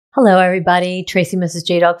Hello, everybody. Tracy, Mrs.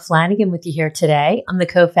 J-Dog Flanagan with you here today. I'm the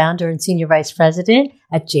co-founder and senior vice president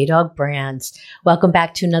at J-Dog Brands. Welcome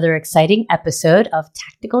back to another exciting episode of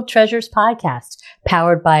Tactical Treasures Podcast,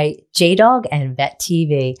 powered by J-Dog and Vet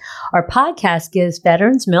TV. Our podcast gives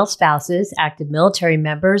veterans, male spouses, active military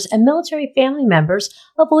members, and military family members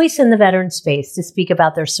a voice in the veteran space to speak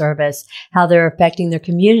about their service, how they're affecting their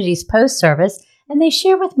communities post-service, and they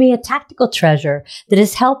share with me a tactical treasure that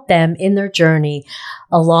has helped them in their journey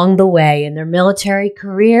along the way in their military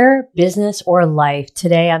career, business, or life.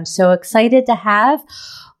 Today, I'm so excited to have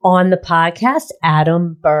on the podcast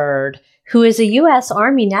Adam Bird, who is a U.S.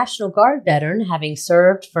 Army National Guard veteran, having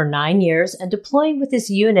served for 9 years and deploying with his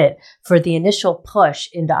unit for the initial push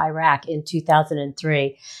into Iraq in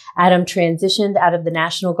 2003. Adam transitioned out of the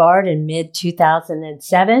National Guard in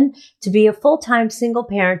mid-2007 to be a full-time single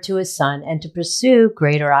parent to his son and to pursue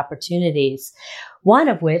greater opportunities, one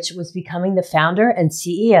of which was becoming the founder and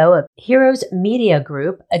CEO of Heroes Media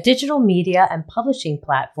Group, a digital media and publishing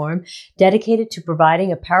platform dedicated to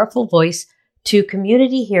providing a powerful voice to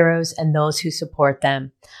community heroes and those who support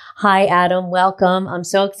them. Hi, Adam. Welcome. I'm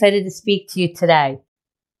so excited to speak to you today.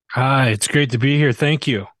 Hi, it's great to be here. Thank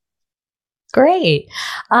you. Great.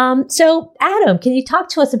 So, Adam, can you talk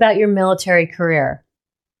to us about your military career?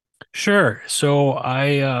 Sure. So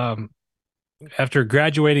after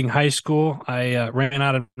graduating high school, I ran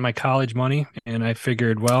out of my college money and I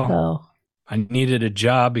figured, I needed a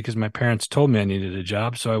job because my parents told me I needed a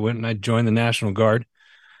job. So I went and I joined the National Guard.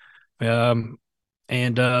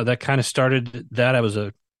 That kind of started that. I was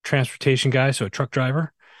a transportation guy, so a truck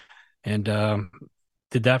driver, and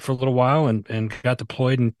did that for a little while and got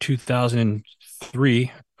deployed in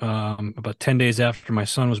 2003, about 10 days after my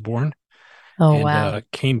son was born. Oh, wow.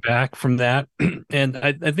 Came back from that. And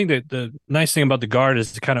I think that the nice thing about the Guard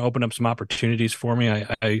is to kind of open up some opportunities for me.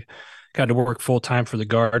 I got to work full time for the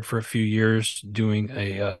Guard for a few years doing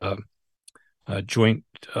a joint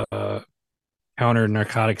counter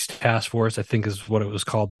narcotics task force, I think is what it was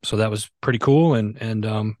called. So that was pretty cool. And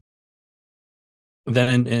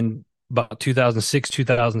then in about 2006,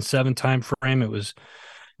 2007 time frame, it was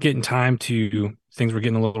things were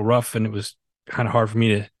getting a little rough, and it was kind of hard for me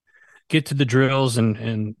to get to the drills,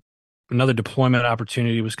 and another deployment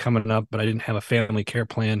opportunity was coming up, but I didn't have a family care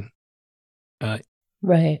plan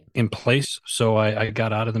in place. So I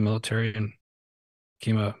got out of the military and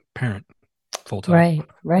became a parent full time.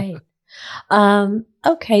 Right.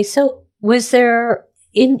 Okay. So was there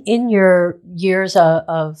in your years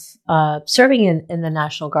of serving in the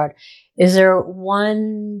National Guard, is there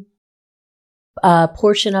one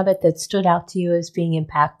portion of it that stood out to you as being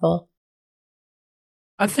impactful?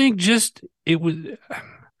 I think just it was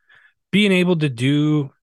being able to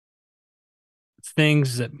do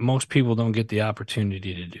things that most people don't get the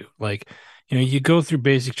opportunity to do. Like, you go through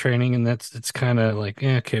basic training and it's kind of like,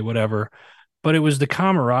 okay, whatever. But it was the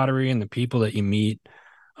camaraderie and the people that you meet.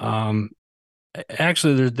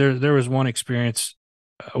 Actually, there was one experience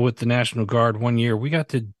with the National Guard one year. We got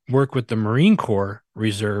to work with the Marine Corps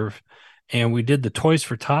Reserve, and we did the Toys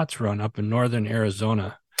for Tots run up in northern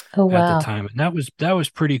Arizona at the time. And that was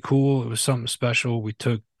pretty cool. It was something special. We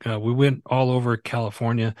went all over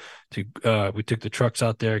California we took the trucks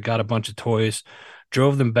out there, got a bunch of toys,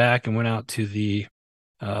 drove them back, and went out to the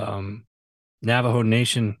Navajo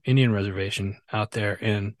Nation Indian Reservation out there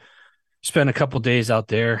and spent a couple days out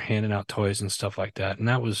there handing out toys and stuff like that. And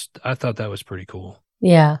I thought that was pretty cool.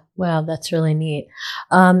 Yeah. Wow. That's really neat.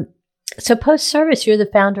 So post-service, you're the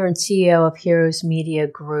founder and CEO of Heroes Media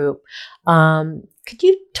Group. Could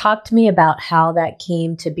you talk to me about how that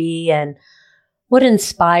came to be and what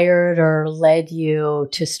inspired or led you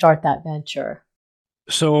to start that venture?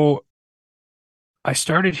 So I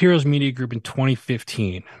started Heroes Media Group in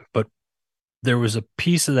 2015, but there was a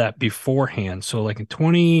piece of that beforehand. So like in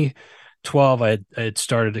 2012, I had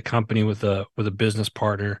started a company with a business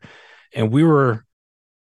partner, and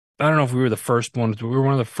I don't know if we were the first ones, but we were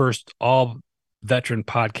one of the first all veteran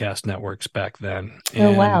podcast networks back then.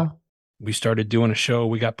 And wow. We started doing a show.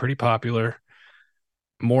 We got pretty popular.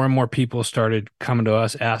 More and more people started coming to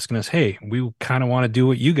us asking us, hey, we kind of want to do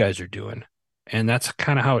what you guys are doing. And that's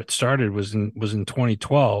kind of how it started, was in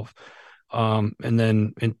 2012. And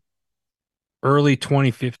then in early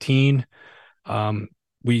 2015,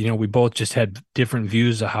 we both just had different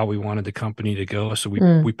views of how we wanted the company to go. So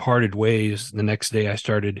we parted ways. The next day I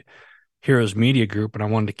started Heroes Media Group, and I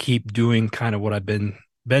wanted to keep doing kind of what I've been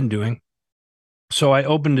doing. So I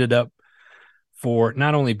opened it up for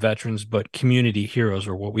not only veterans, but community heroes,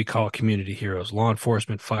 or what we call community heroes: law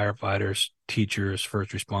enforcement, firefighters, teachers, first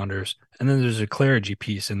responders. And then there's a clergy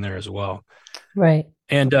piece in there as well. Right.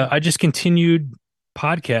 And I just continued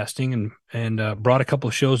podcasting and brought a couple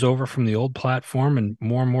of shows over from the old platform, and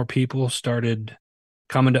more people started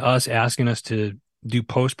coming to us asking us to do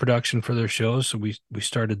post-production for their shows. So we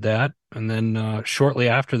started that. And then shortly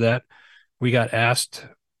after that, we got asked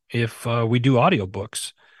if we do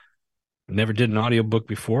audiobooks. Never did an audiobook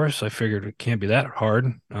before, so I figured it can't be that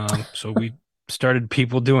hard. So we started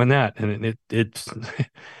people doing that, and it's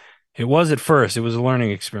it was at first. It was a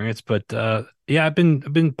learning experience, but yeah, I've been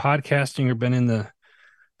podcasting or been in the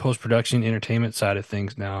post-production entertainment side of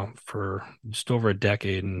things now for just over a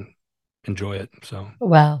decade and enjoy it. So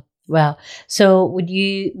Wow. Wow. So would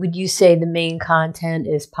you say the main content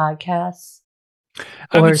is podcasts?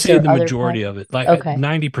 I Or would is say there the other majority of it, like Okay.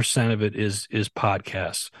 90% of it is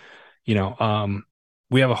podcasts. You know,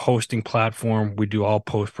 we have a hosting platform. We do all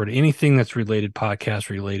post-prod, anything that's related, podcast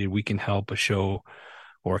related, we can help a show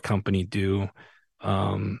or a company do.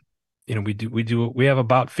 You know, we have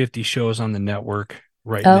about 50 shows on the network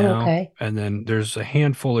right Oh, now. okay. And then there's a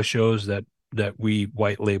handful of shows that we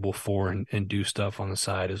white label for and do stuff on the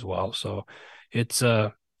side as well. So it's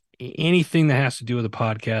anything that has to do with a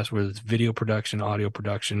podcast, whether it's video production, audio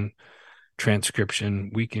production,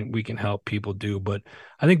 transcription, we can help people do. But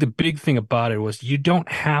I think the big thing about it was you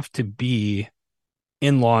don't have to be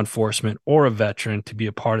in law enforcement or a veteran to be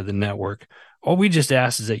a part of the network. All we just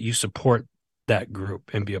ask is that you support that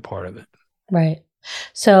group and be a part of it. Right.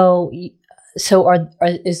 So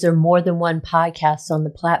is there more than one podcast on the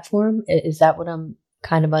platform? Is that what I'm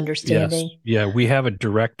kind of Yes. understanding? Yeah. We have a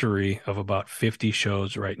directory of about 50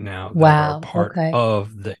 shows right now that are Wow. part Okay.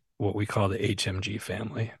 of what we call the HMG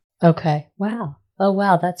family. Okay. Wow. Oh,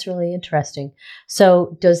 wow. That's really interesting.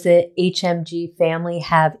 So does the HMG family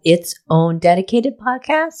have its own dedicated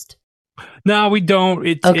podcast? No, we don't.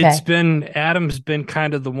 It's Okay. been Adam's been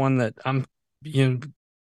kind of the one that I'm, you know,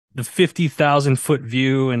 the 50,000-foot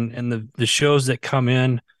view and the shows that come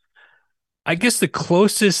in. I guess the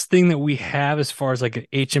closest thing that we have as far as like an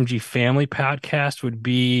HMG family podcast would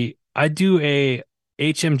be I do a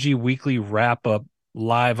HMG weekly wrap up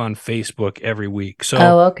live on Facebook every week. So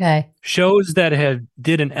Oh, okay. shows that have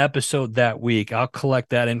did an episode that week, I'll collect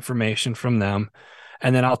that information from them,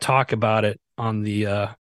 and then I'll talk about it on the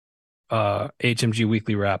HMG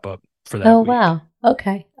weekly wrap up for that Oh, week. wow.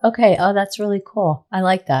 Okay. Okay. Oh, that's really cool. I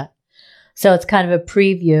like that. So it's kind of a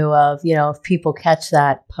preview of, if people catch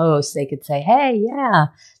that post, they could say, "Hey, yeah,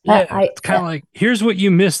 It's kind of like, here's what you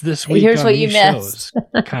missed this week here's on what you these missed."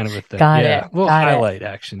 shows, kind of a thing. Got Yeah, it. a little Got it. highlight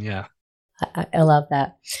action. Yeah. I love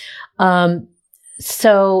that.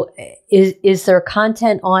 So is there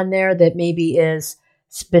content on there that maybe is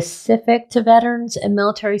specific to veterans and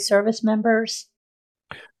military service members?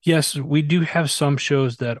 Yes, we do have some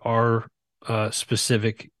shows that are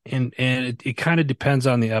specific, and it kind of depends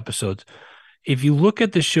on the episodes. If you look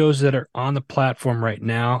at the shows that are on the platform right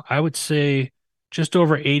now, I would say just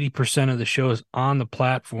over 80% of the shows on the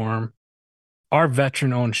platform are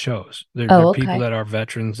veteran-owned shows. They're people Okay. that are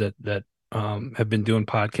veterans that have been doing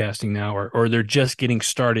podcasting now, or they're just getting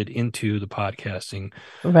started into the podcasting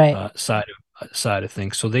Right. side of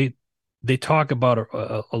things. So they talk about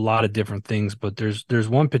a lot of different things, but there's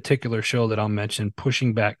one particular show that I'll mention,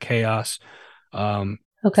 Pushing Back Chaos.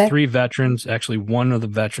 Okay. 3 veterans, actually one of the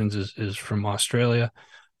veterans is from Australia,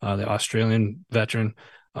 the Australian veteran.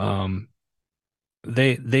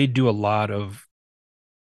 They do a lot of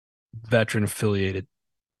veteran affiliated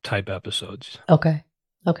type episodes. Okay.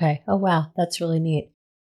 Okay. Oh, wow. That's really neat.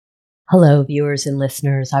 Hello, viewers and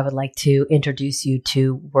listeners. I would like to introduce you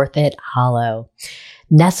to Worth It Hollow.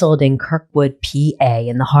 Nestled in Kirkwood, PA,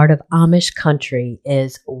 in the heart of Amish country,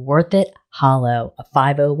 is Worth It Hollow, a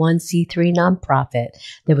 501c3 nonprofit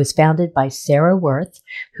that was founded by Sarah Worth,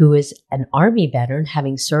 who is an Army veteran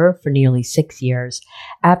having served for nearly 6 years.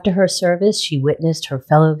 After her service, she witnessed her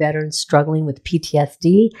fellow veterans struggling with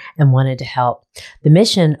PTSD and wanted to help. The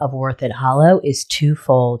mission of Worth It Hollow is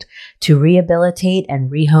twofold: to rehabilitate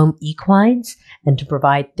and rehome equines, and to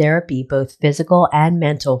provide therapy, both physical and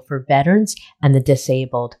mental, for veterans and the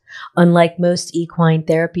disabled. Unlike most equine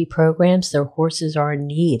therapy programs, their horses are in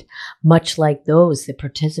need, much like those that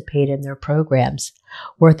participate in their programs.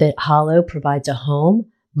 Worth It Hollow provides a home,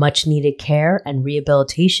 much needed care and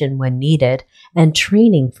rehabilitation when needed, and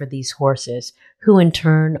training for these horses, who in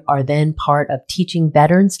turn are then part of teaching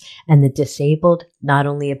veterans and the disabled not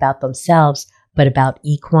only about themselves, but about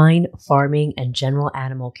equine, farming, and general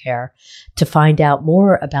animal care. To find out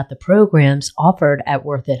more about the programs offered at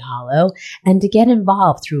Worth It Hollow and to get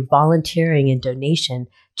involved through volunteering and donation,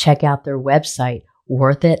 check out their website,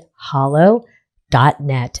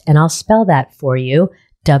 worthithollow.net. And I'll spell that for you,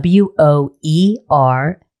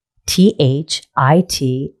 WOERTHITHOLLOW.net.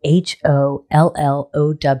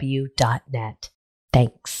 THITHOLLOW.net.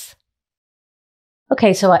 Thanks.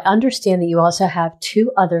 Okay, so I understand that you also have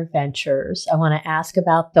two other ventures. I want to ask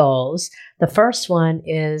about those. The first one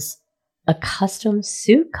is a custom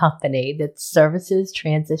suit company that services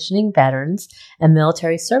transitioning veterans and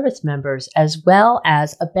military service members, as well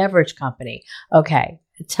as a beverage company. Okay,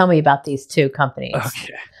 tell me about these two companies.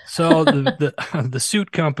 Okay. So the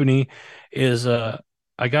suit company is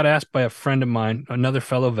I got asked by a friend of mine, another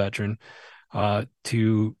fellow veteran,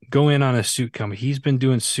 to go in on a suit company. He's been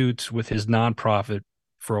doing suits with his nonprofit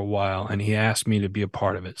for a while, and he asked me to be a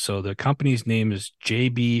part of it. So the company's name is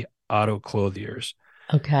JB Auto Clothiers,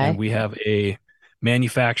 and Okay. we have a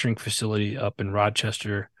manufacturing facility up in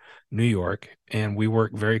Rochester, New York, and we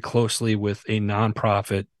work very closely with a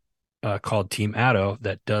nonprofit called Team Atto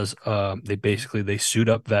that does they suit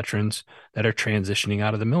up veterans that are transitioning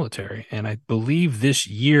out of the military. And I believe this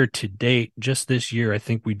year to date, just this year, I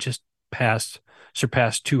think we just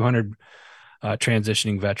surpassed 200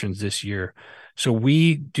 transitioning veterans this year. So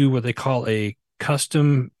we do what they call a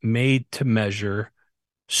custom made to measure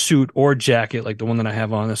suit or jacket, like the one that I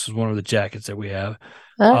have on. This is one of the jackets that we have.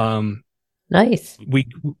 Oh, Um, nice.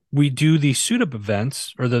 we do these suit up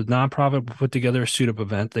events, or the nonprofit will put together a suit up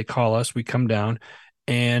event. They call us, we come down,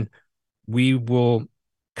 and we will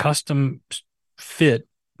custom fit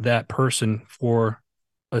that person for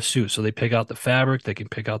a suit. So they pick out the fabric, they can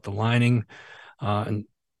pick out the lining, and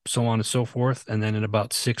so on and so forth. And then in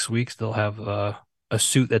about 6 weeks, they'll have a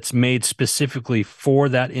suit that's made specifically for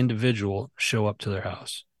that individual show up to their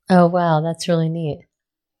house. Oh, wow. That's really neat.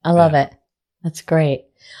 I love Yeah. it. That's great.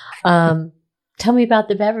 Um, Tell me about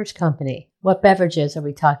the beverage company. What beverages are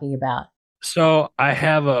we talking about? So I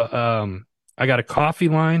got a coffee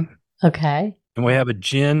line, Okay. and we have a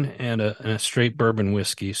gin and a straight bourbon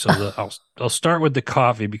whiskey. So I'll start with the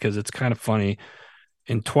coffee because it's kind of funny.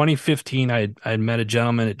 In 2015, I had met a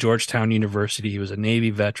gentleman at Georgetown University. He was a Navy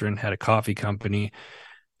veteran, had a coffee company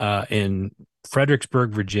in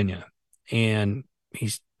Fredericksburg, Virginia, and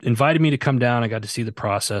he's invited me to come down. I got to see the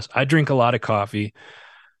process. I drink a lot of coffee,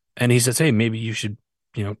 and he says, "Hey, maybe you should,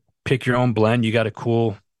 pick your own blend. You got a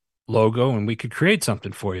cool logo, and we could create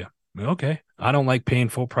something for you." Okay, I don't like paying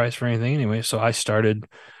full price for anything anyway, so I started.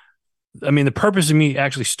 I mean, the purpose of me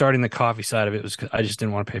actually starting the coffee side of it was 'cause I just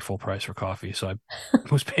didn't want to pay full price for coffee. So I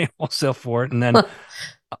was paying wholesale for it. And then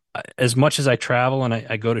as much as I travel and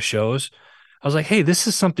I go to shows, I was like, hey, this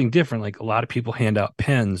is something different. Like a lot of people hand out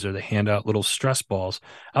pens or they hand out little stress balls.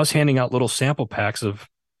 I was handing out little sample packs of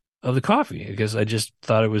the coffee because I just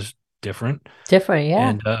thought it was different. Different. Yeah.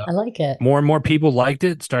 And I like it. more and more people liked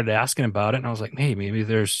it, started asking about it. And I was like, hey, maybe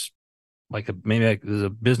there's there's a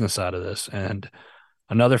business out of this. And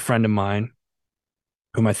another friend of mine,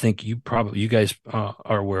 whom I think you guys are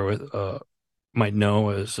aware with, might know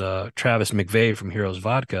as Travis McVeigh from Heroes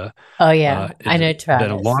Vodka. Oh, yeah. I Is know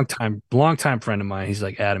been a Travis. long time friend of mine. He's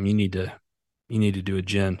like, Adam, you need to do a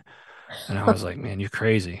gin. And I was like, man, you're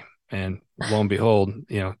crazy. And lo and behold,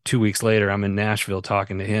 2 weeks later, I'm in Nashville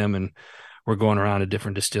talking to him, and we're going around to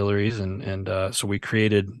different distilleries, and so we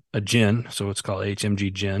created a gin. So it's called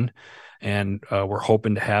HMG Gin, and we're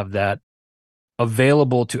hoping to have that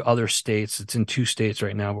available to other states. It's in 2 states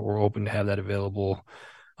right now, but we're hoping to have that available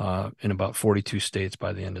in about 42 states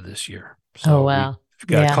by the end of this year. Oh, So we've wow.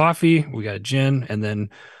 got a Yeah. coffee, we got a gin, and then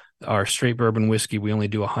our straight bourbon whiskey. We only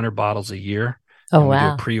do 100 bottles a year, Oh, and we do a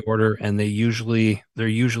wow. pre-order, and they're usually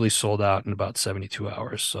sold out in about 72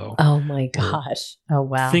 hours. So Oh, my we're gosh. Oh,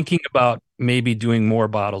 wow. thinking about maybe doing more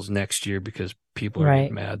bottles next year because people are getting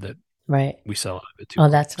Right. mad that Right. we sell out of it too Oh,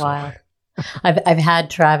 quick. that's So wild. I've had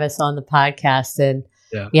Travis on the podcast, and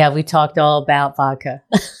yeah, yeah, we talked all about vodka.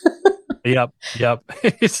 yep.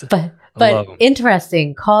 But I love them.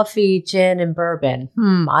 interesting. Coffee, gin, and bourbon.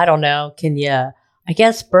 I don't know. Can you? I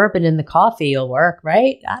guess bourbon in the coffee will work,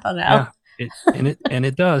 right? I don't know. Yeah,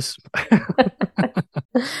 it does.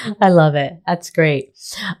 I love it. That's great.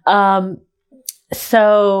 Um,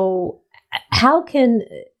 so, how can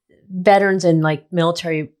veterans and like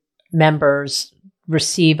military members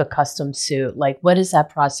receive a custom suit? Like, what does that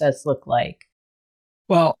process look like?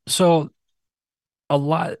 Well, so a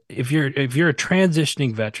lot if you're a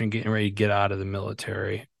transitioning veteran getting ready to get out of the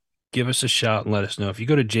military, give us a shout and let us know. If you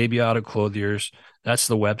go to JB Auto Clothiers, that's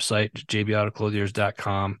the website,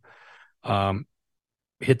 jbautoclothiers.com.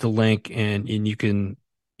 Hit the link, and you can,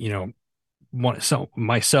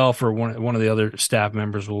 myself or one of the other staff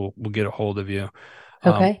members will get a hold of you.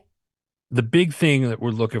 Um, Okay. the big thing that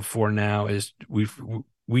we're looking for now is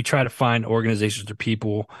we try to find organizations or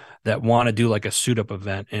people that want to do like a suit up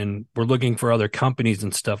event, and we're looking for other companies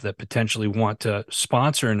and stuff that potentially want to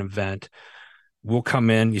sponsor an event. We'll come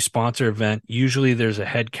in, you sponsor an event. Usually there's a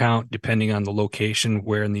head count depending on the location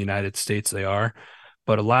where in the United States they are.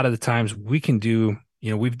 But a lot of the times we can do,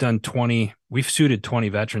 we've suited 20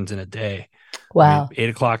 veterans in a day. I mean, Wow. 8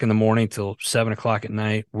 o'clock in the morning till 7 o'clock at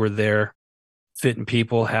night. We're there fitting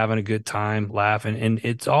people, having a good time, laughing. And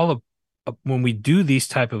it's all when we do these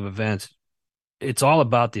type of events, it's all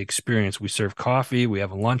about the experience. We serve coffee, we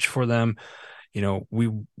have a lunch for them.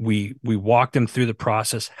 We walk them through the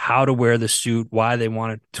process, how to wear the suit, why they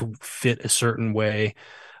want it to fit a certain way,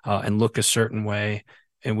 and look a certain way,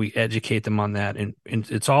 and we educate them on that. And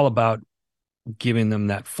it's all about giving them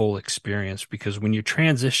that full experience, because when you're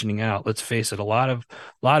transitioning out, let's face it, a lot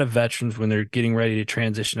of veterans, when they're getting ready to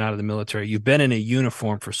transition out of the military, you've been in a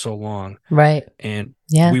uniform for so long, Right. and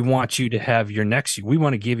Yeah. we want you to have we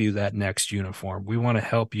want to give you that next uniform. We want to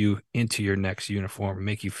help you into your next uniform,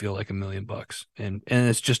 make you feel like $1,000,000. And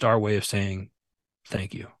it's just our way of saying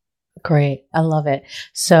thank you. Great. I love it.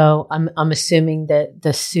 So I'm assuming that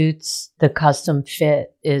the suits, the custom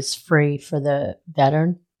fit is free for the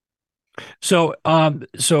veteran. So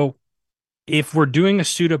if we're doing a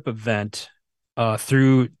suit up event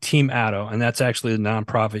through Team Atto, and that's actually a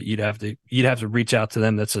nonprofit, you'd have to reach out to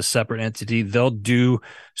them. That's a separate entity. They'll do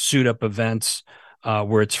suit up events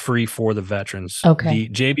where it's free for the veterans. Okay. The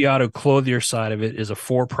JB Auto Clothier side of it is a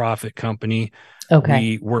for-profit company. Okay.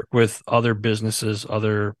 We work with other businesses,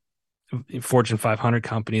 other Fortune 500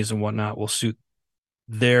 companies and whatnot. We'll suit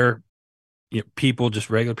their people, just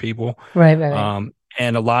regular people. Right.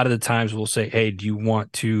 And a lot of the times we'll say, hey, do you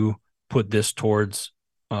want to put this towards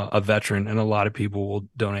a veteran? And a lot of people will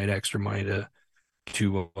donate extra money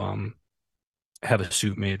to have a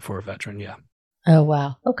suit made for a veteran. Yeah. Oh,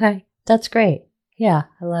 wow. Okay. That's great. Yeah,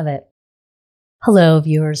 I love it. Hello,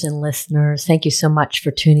 viewers and listeners. Thank you so much for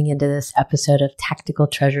tuning into this episode of Tactical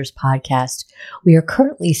Treasures Podcast. We are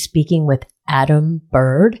currently speaking with Adam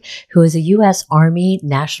Bird, who is a U.S. Army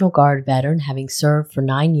National Guard veteran, having served for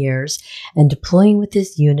 9 years and deploying with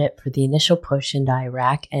his unit for the initial push into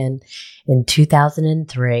Iraq in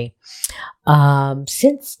 2003.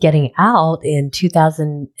 Since getting out in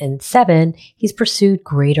 2007, he's pursued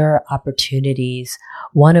greater opportunities,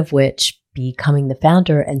 one of which becoming the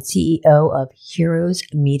founder and CEO of Heroes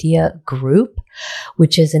Media Group,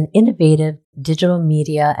 which is an innovative digital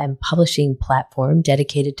media and publishing platform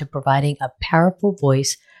dedicated to providing a powerful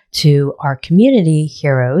voice to our community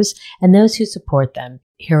heroes and those who support them.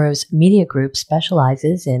 Heroes Media Group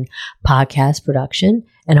specializes in podcast production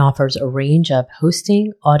and offers a range of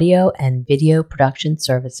hosting, audio, and video production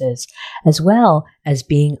services, as well as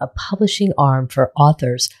being a publishing arm for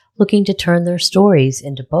authors looking to turn their stories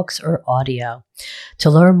into books or audio.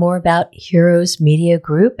 To learn more about Heroes Media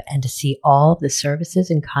Group and to see all of the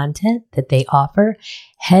services and content that they offer,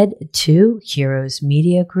 head to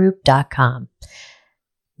heroesmediagroup.com.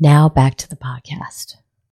 Now back to the podcast.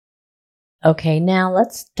 Okay, now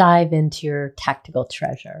let's dive into your tactical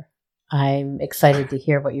treasure. I'm excited to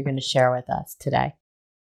hear what you're going to share with us today.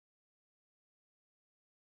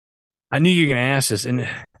 I knew you were going to ask this, and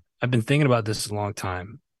I've been thinking about this a long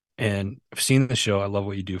time. And I've seen the show. I love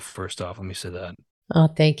what you do, first off. Let me say that. Oh,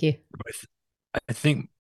 thank you. I think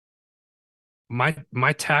my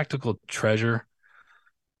tactical treasure,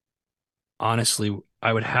 honestly,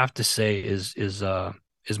 I would have to say is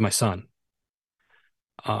my son.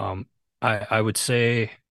 I would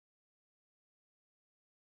say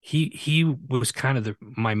he was kind of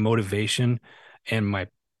my motivation and my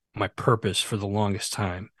purpose for the longest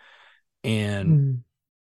time. And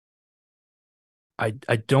I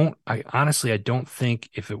honestly don't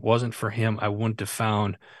think if it wasn't for him, I wouldn't have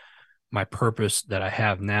found my purpose that I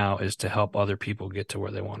have now, is to help other people get to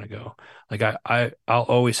where they want to go. Like I'll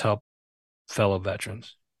always help fellow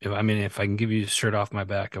veterans. If I can give you a shirt off my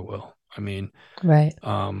back, I will. Right.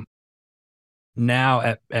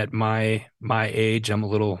 Now at my age, I'm a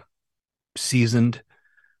little seasoned.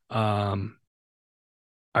 I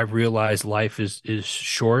realize life is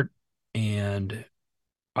short, and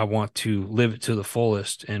I want to live it to the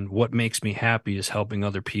fullest. And what makes me happy is helping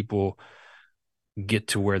other people get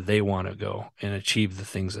to where they want to go and achieve the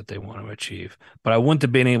things that they want to achieve. But I wouldn't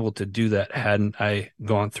have been able to do that hadn't I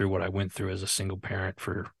gone through what I went through as a single parent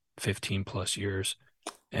for 15 plus years.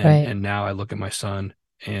 And now I look at my son,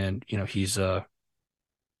 and he's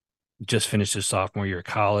just finished his sophomore year of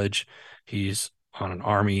college. He's on an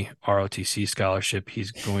Army ROTC scholarship.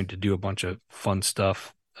 He's going to do a bunch of fun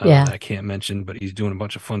stuff that I can't mention, but he's doing a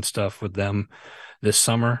bunch of fun stuff with them this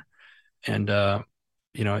summer. And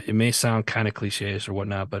it may sound kind of cliches or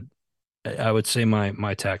whatnot, but I would say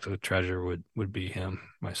my tactical treasure would be him,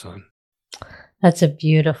 my son. That's a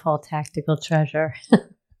beautiful tactical treasure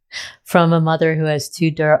from a mother who has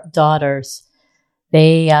two daughters.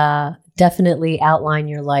 They definitely outline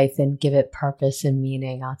your life and give it purpose and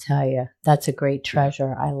meaning. I'll tell you, that's a great Yeah.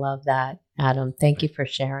 treasure. I love that, Adam. Thank you for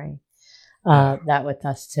sharing Yeah. that with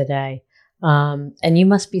us today. And you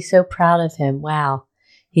must be so proud of him. Wow.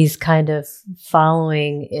 He's kind of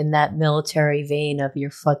following in that military vein of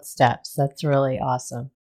your footsteps. That's really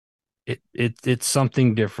awesome. It's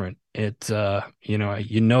something different.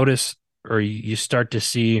 You notice or you start to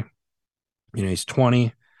see, he's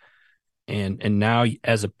 20, and now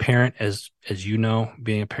as a parent, as you know,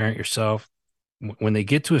 being a parent yourself, when they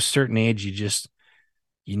get to a certain age,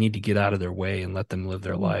 you need to get out of their way and let them live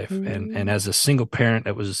their life. And Mhm. as a single parent,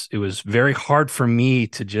 it was very hard for me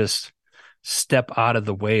to just step out of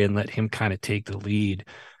the way and let him kind of take the lead.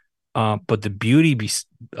 But the beauty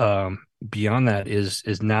beyond that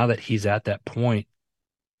is now that he's at that point,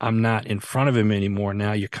 I'm not in front of him anymore.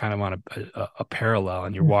 Now you're kind of on a parallel,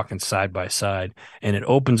 and you're walking side by side, and it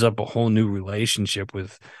opens up a whole new relationship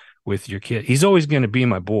with your kid. He's always going to be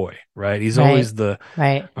my boy, right? He's always Right. the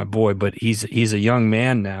Right. my boy, but he's a young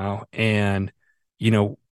man now, and you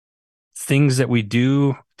know things that we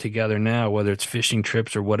do together now, whether it's fishing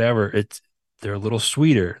trips or whatever, they're a little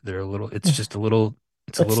sweeter. It's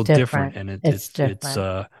a It's little different, different. and It's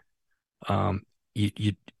different. um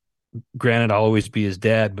you granted I'll always be his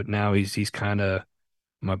dad, but now he's kind of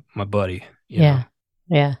my buddy, Yeah.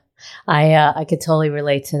 Yeah. I could totally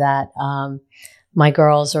relate to that. My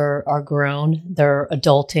girls are grown. They're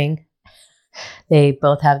adulting. They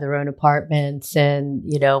both have their own apartments, and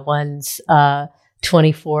one's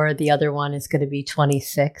 24, the other one is going to be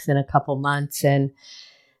 26 in a couple months. And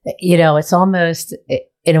it's almost,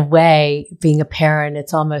 in a way, being a parent,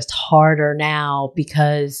 it's almost harder now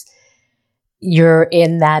because you're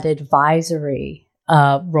in that advisory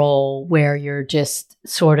role where you're just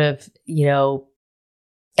sort of,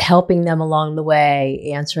 helping them along the way,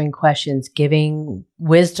 answering questions, giving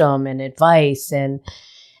wisdom and advice, and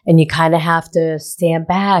you kind of have to stand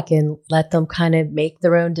back and let them kind of make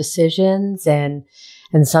their own decisions, and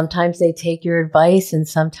sometimes they take your advice and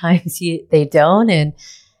sometimes they don't, and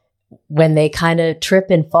when they kind of trip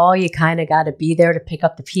and fall, you kind of got to be there to pick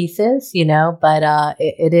up the pieces, but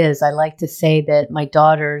it is, I like to say that my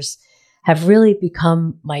daughters have really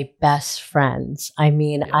become my best friends. I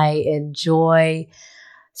mean, Yeah. I enjoy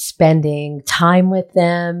spending time with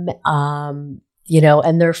them. And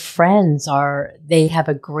their friends they have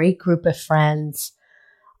a great group of friends.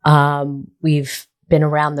 We've been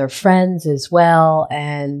around their friends as well,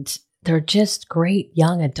 and they're just great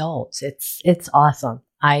young adults. It's awesome.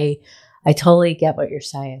 I totally get what you're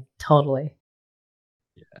saying. Totally.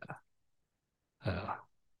 Uh,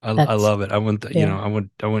 I That's love it. I wouldn't, yeah, I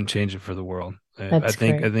wouldn't change it for the world. I that's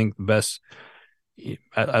think, great. I think the best.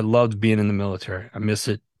 I loved being in the military. I miss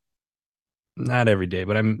it not every day,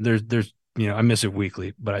 but there's I miss it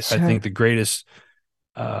weekly. But I think Sure. the greatest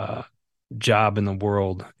uh, job in the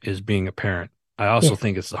world is being a parent. I also Yeah,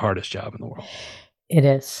 think it's the hardest job in the world. it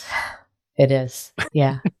is. It is.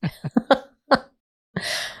 Yeah.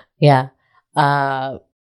 Yeah. Uh,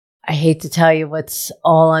 I hate to tell you what's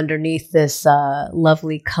all underneath this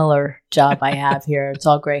lovely color job I have here. It's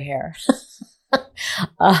all gray hair.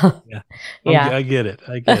 uh, Yeah, yeah. I get it.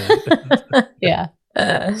 I get it. Yeah.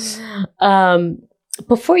 Um,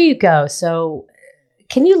 before you go, so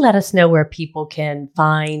can you let us know where people can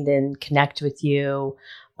find and connect with you?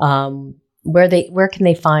 Where can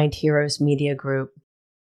they find Heroes Media Group?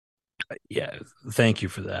 Yeah, thank you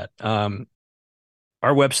for that.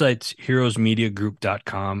 Our website's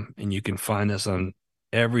heroesmediagroup.com, and you can find us on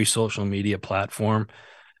every social media platform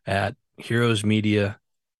at Heroes Media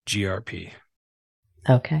GRP.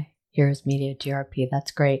 Okay. Heroes Media GRP. That's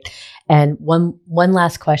great. And one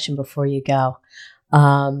last question before you go.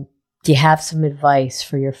 Do you have some advice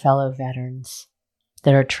for your fellow veterans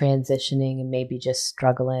that are transitioning and maybe just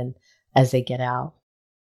struggling as they get out?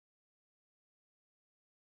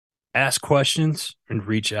 Ask questions and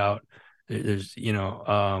reach out. There's,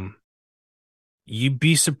 you'd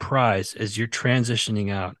be surprised as you're transitioning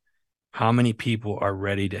out how many people are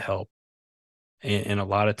ready to help. And a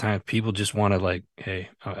lot of times people just want to, like, hey,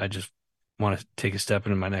 I just want to take a step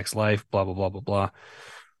into my next life, blah, blah, blah, blah, blah.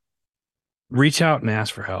 Reach out and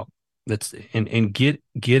ask for help. And get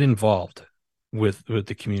involved with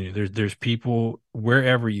the community. There's people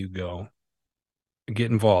wherever you go. Get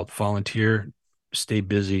involved, volunteer, stay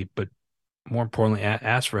busy, but more importantly,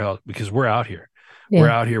 ask for help, because we're out here. We're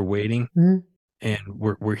Yeah. out here waiting, Mhm. and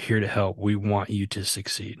we're here to help. We want you to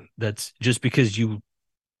succeed. That's just because you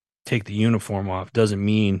take the uniform off doesn't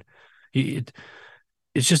mean it,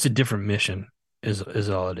 it's just a different mission is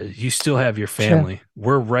all it is. You still have your True. family.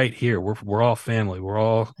 We're right here. We're all family. We're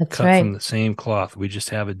all That's cut from right. the same cloth. We just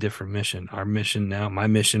have a different mission. Our mission now, my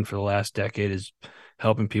mission for the last decade is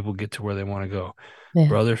helping people get to where they want to go. Yeah.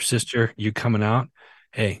 Brother, sister, you coming out?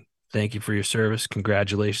 Hey, thank you for your service.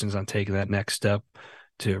 Congratulations on taking that next step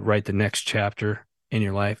to write the next chapter in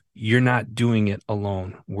your life. You're not doing it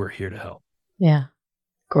alone. We're here to help. Yeah.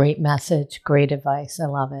 Great message. Great advice. I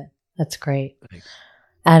love it. That's great. Thanks.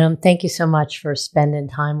 Adam, thank you so much for spending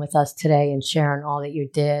time with us today and sharing all that you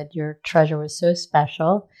did. Your treasure was so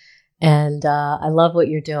special, and I love what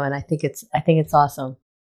you're doing. I think it's awesome.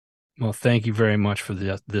 Well, thank you very much for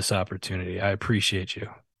this opportunity. I appreciate you.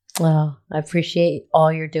 Well, I appreciate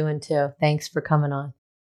all you're doing too. Thanks for coming on.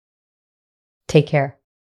 Take care.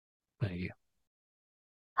 Thank you.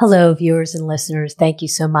 Hello, viewers and listeners. Thank you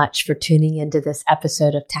so much for tuning into this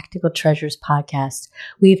episode of Tactical Treasures Podcast.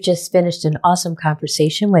 We've just finished an awesome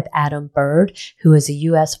conversation with Adam Bird, who is a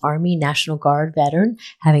U.S. Army National Guard veteran,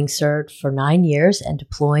 having served for 9 years and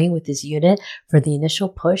deploying with his unit for the initial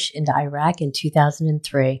push into Iraq in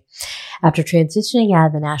 2003. After transitioning out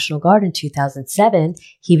of the National Guard in 2007,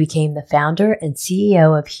 he became the founder and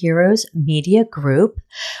CEO of Heroes Media Group,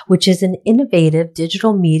 which is an innovative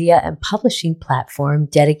digital media and publishing platform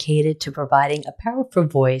dedicated to providing a powerful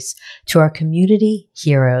voice to our community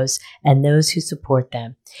heroes and those who support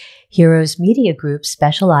them. Heroes Media Group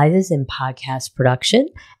specializes in podcast production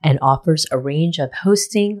and offers a range of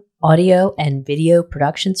hosting, audio, and video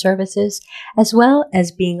production services, as well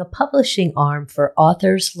as being a publishing arm for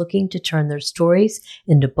authors looking to turn their stories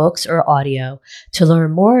into books or audio. To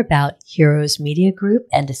learn more about Heroes Media Group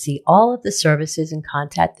and to see all of the services and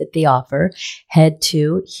content that they offer, head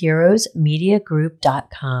to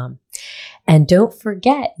heroesmediagroup.com. And don't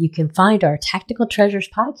forget, you can find our Tactical Treasures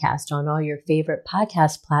podcast on all your favorite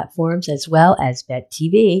podcast platforms as well as Vet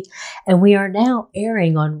TV. And we are now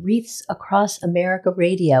airing on Wreaths Across America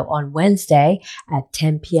Radio on Wednesday at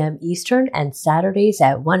 10 p.m. Eastern and Saturdays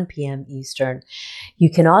at 1 p.m. Eastern. You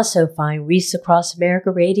can also find Wreaths Across America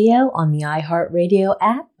Radio on the iHeartRadio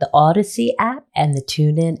app, the Odyssey app, and the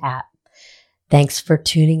TuneIn app. Thanks for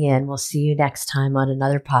tuning in. We'll see you next time on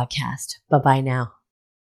another podcast. Bye-bye now.